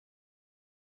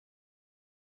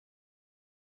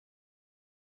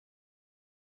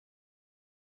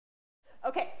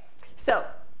Okay, so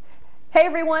hey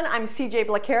everyone, I'm CJ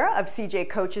Blaquera of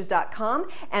cjcoaches.com,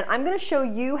 and I'm going to show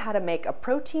you how to make a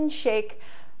protein shake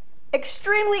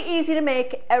extremely easy to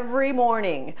make every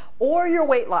morning, or your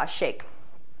weight loss shake.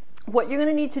 What you're going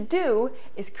to need to do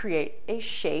is create a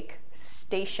shake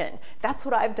station. That's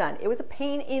what I've done. It was a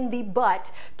pain in the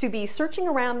butt to be searching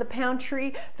around the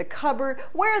pantry, the cupboard,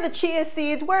 where are the chia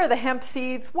seeds, where are the hemp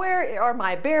seeds, where are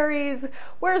my berries,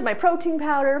 where's my protein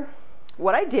powder.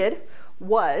 What I did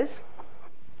was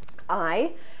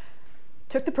I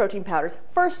took the protein powders,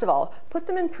 first of all, put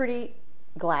them in pretty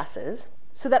glasses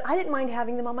so that I didn't mind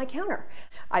having them on my counter.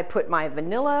 I put my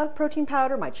vanilla protein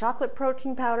powder, my chocolate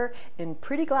protein powder in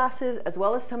pretty glasses, as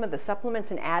well as some of the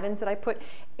supplements and add-ins that I put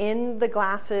in the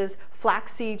glasses,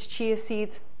 flax seeds, chia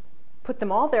seeds, put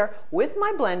them all there with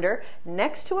my blender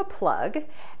next to a plug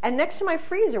and next to my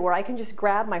freezer where I can just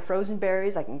grab my frozen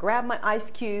berries, I can grab my ice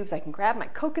cubes, I can grab my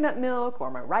coconut milk or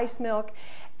my rice milk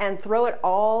and throw it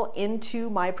all into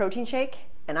my protein shake,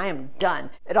 and I am done.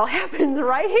 It all happens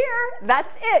right here.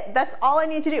 That's it. That's all I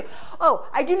need to do. Oh,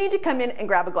 I do need to come in and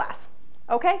grab a glass.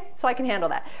 Okay, so I can handle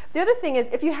that. The other thing is,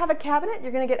 if you have a cabinet,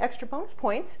 you're gonna get extra bonus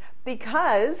points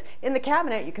because in the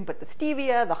cabinet you can put the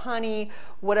stevia, the honey,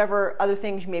 whatever other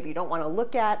things maybe you don't wanna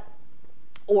look at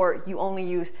or you only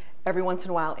use every once in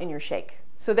a while in your shake.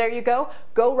 So there you go.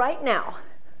 Go right now.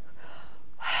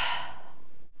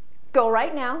 Go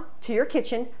right now to your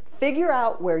kitchen, figure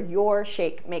out where your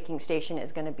shake making station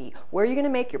is gonna be, where you're gonna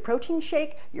make your protein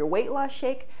shake, your weight loss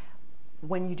shake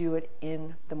when you do it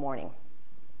in the morning.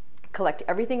 Collect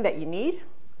everything that you need,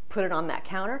 put it on that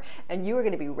counter, and you are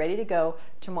going to be ready to go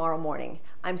tomorrow morning.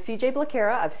 I'm CJ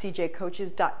Blaquera of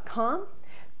cjcoaches.com.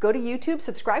 Go to YouTube,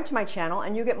 subscribe to my channel,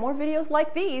 and you'll get more videos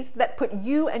like these that put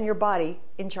you and your body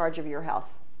in charge of your health.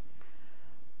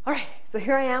 All right, so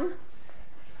here I am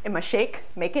in my shake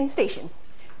making station.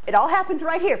 It all happens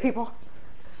right here, people.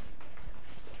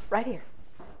 Right here.